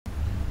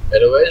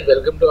Hello guys,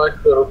 welcome to our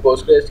tutorial of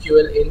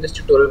PostgreSQL. In this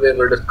tutorial, we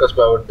will discuss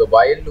about the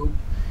while loop.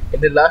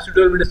 In the last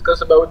tutorial, we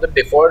discussed about the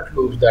default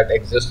loops that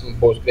exist in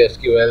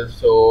PostgreSQL.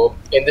 So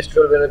in this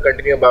tutorial, we will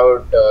continue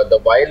about the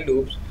while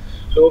loops.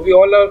 So we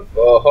all have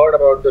heard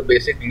about the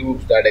basic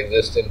loops that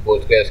exist in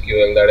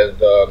PostgreSQL. That is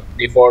the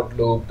default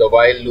loop, the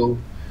while loop,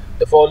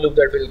 the for loop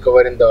that we'll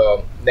cover in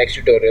the next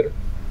tutorial.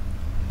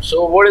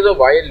 So what is a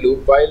while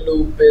loop? While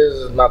loop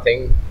is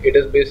nothing. It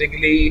is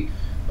basically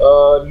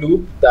a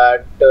loop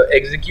that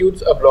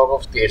executes a block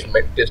of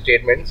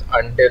statements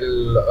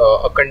until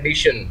a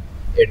condition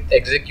it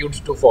executes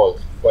to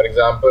false. For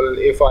example,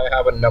 if I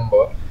have a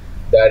number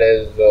that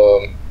is,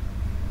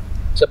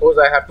 suppose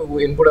I have to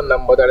input a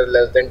number that is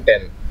less than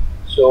 10.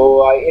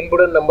 So I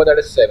input a number that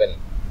is 7.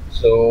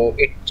 So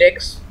it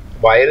checks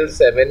while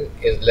 7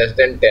 is less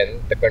than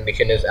 10, the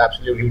condition is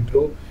absolutely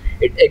true.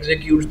 It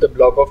executes the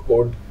block of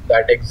code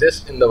that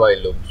exists in the while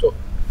loop. So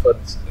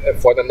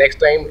for the next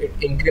time, it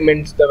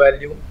increments the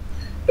value,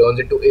 turns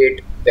it to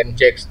 8, then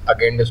checks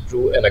again is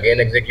true and again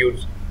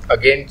executes,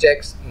 again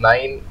checks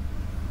 9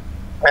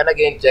 and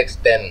again checks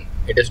 10,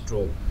 it is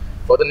true.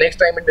 For the next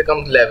time, it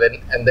becomes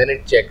 11 and then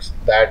it checks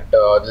that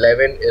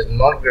 11 is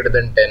not greater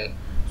than 10.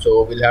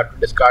 So we'll have to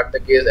discard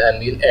the case and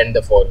we'll end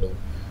the for loop.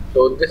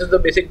 So this is the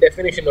basic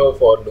definition of a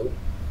for loop.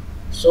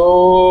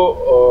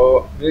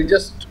 So we'll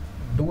just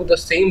do the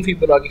same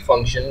Fibonacci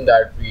function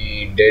that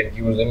we did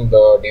using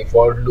the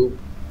default loop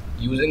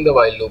using the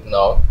while loop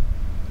now.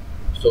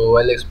 So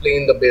I'll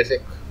explain the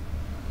basic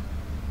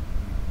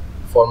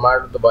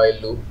format of the while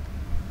loop,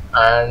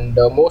 and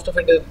most of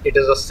it is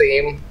the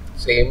same.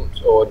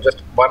 So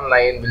just one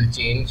line will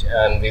change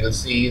and we'll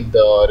see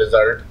the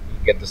result,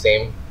 we get the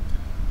same.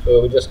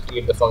 So we just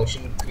create the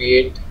function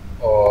create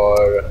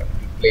or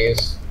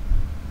replace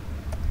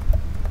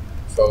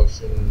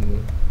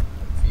function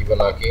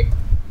Fibonacci,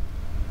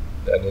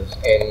 that is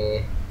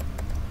n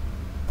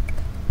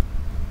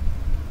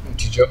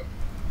integer,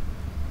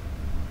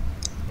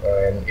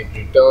 and it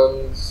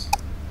returns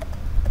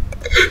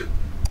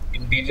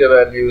integer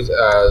values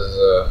as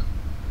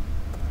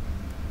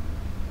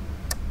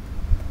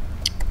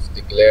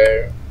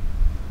declare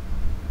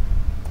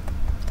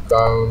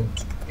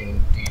count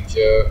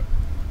integer.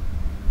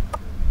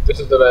 This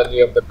is the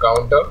value of the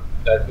counter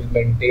that will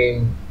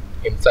maintain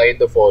inside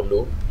the for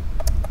loop,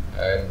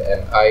 and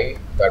an I,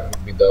 that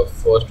would be the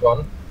first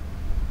one.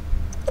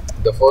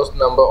 The first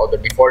number or the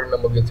default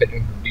number will set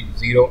into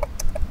 0.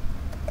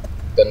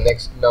 The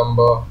next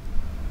number,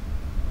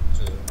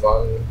 which is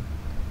 1.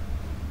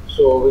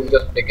 So we'll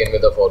just begin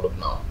with the for loop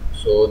now.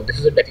 So this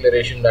is a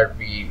declaration that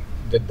we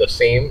did the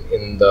same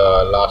in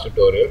the last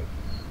tutorial.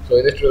 So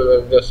in this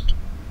tutorial, we'll just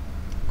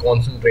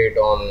concentrate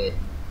on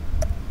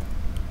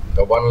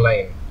the one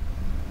line,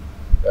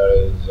 that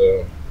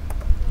is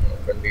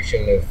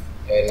condition if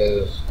n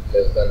is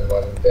less than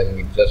 1, then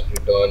we just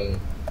return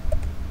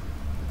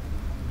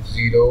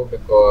 0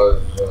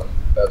 because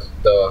that's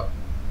the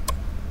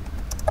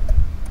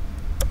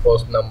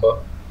first number.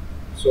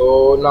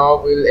 So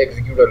now we'll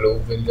execute a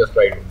loop. We'll just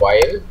write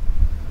while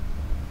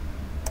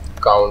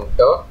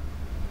counter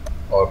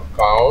or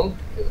count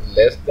is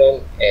less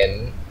than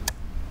n,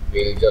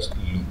 we'll just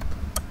loop.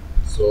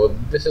 So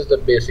this is the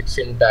basic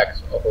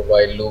syntax of a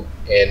while loop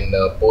in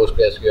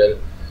PostgreSQL.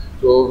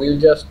 So we'll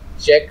just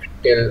check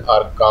till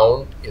our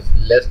count is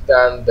less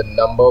than the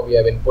number we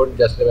have input.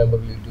 Just remember,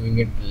 we're doing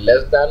it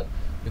less than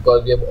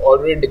because we have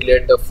already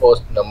declared the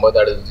first number,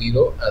 that is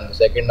 0, and the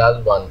second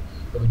as 1.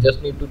 So we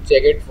just need to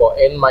check it for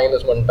n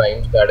minus 1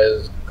 times, that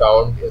is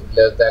count is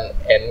less than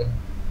n.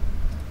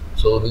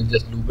 So we'll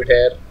just loop it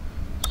here.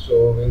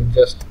 So we'll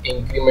just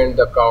increment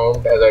the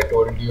count, as I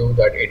told you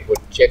that it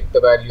would check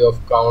the value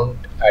of count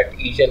at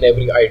each and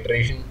every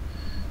iteration.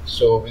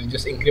 So we'll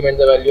just increment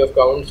the value of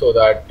count so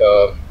that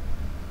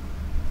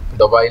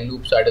the while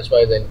loop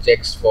satisfies and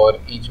checks for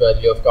each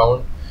value of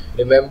count.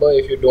 Remember,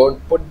 if you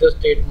don't put the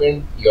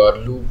statement, your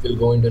loop will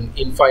go into an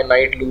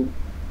infinite loop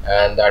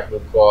and that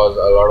will cause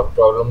a lot of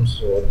problems.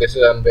 So this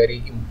is a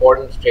very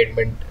important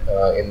statement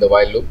in the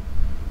while loop.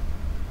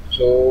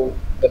 So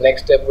the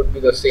next step would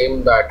be the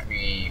same that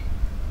we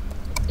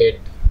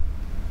did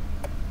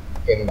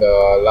in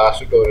the last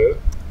tutorial.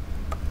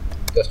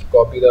 Just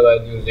copy the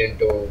values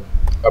into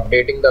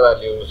updating the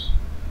values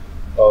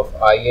of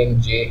I and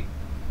j,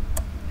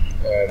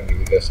 and we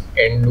will just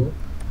end loop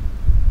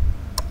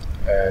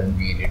and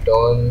we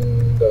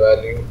return the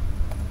value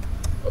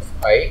of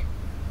I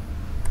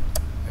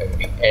and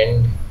we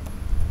end,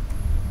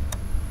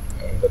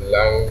 and the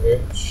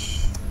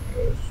language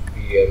is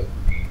PLPGSQL.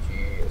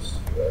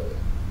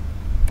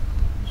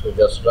 So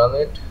just run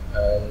it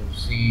and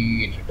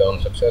see it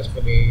returns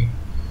successfully.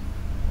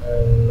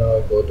 And now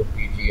go to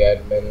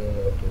pgadmin,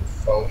 go to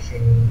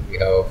function. We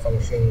have a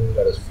function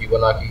that is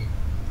Fibonacci.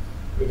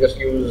 We just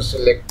use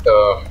select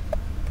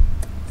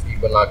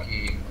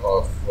Fibonacci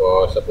of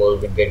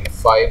suppose we did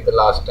 5 the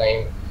last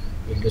time.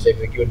 We'll just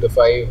execute the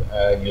 5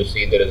 and you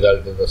see the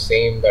result is the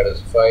same, that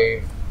is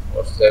 5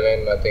 or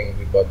 7. I think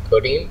we got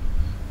 13.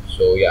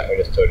 So yeah, it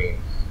is 13.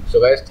 So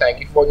guys, thank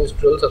you for this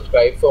tutorial.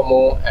 Subscribe for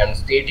more and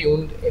stay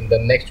tuned. In the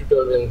next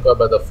tutorial we'll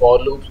cover the for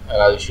loops,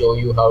 and I'll show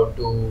you how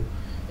to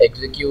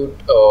execute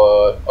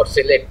or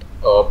select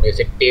a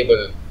basic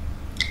table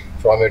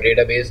from your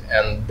database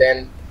and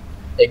then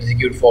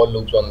execute for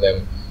loops on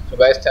them. So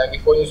guys, thank you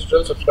for this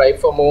tutorial. Subscribe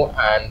for more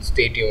and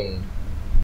stay tuned.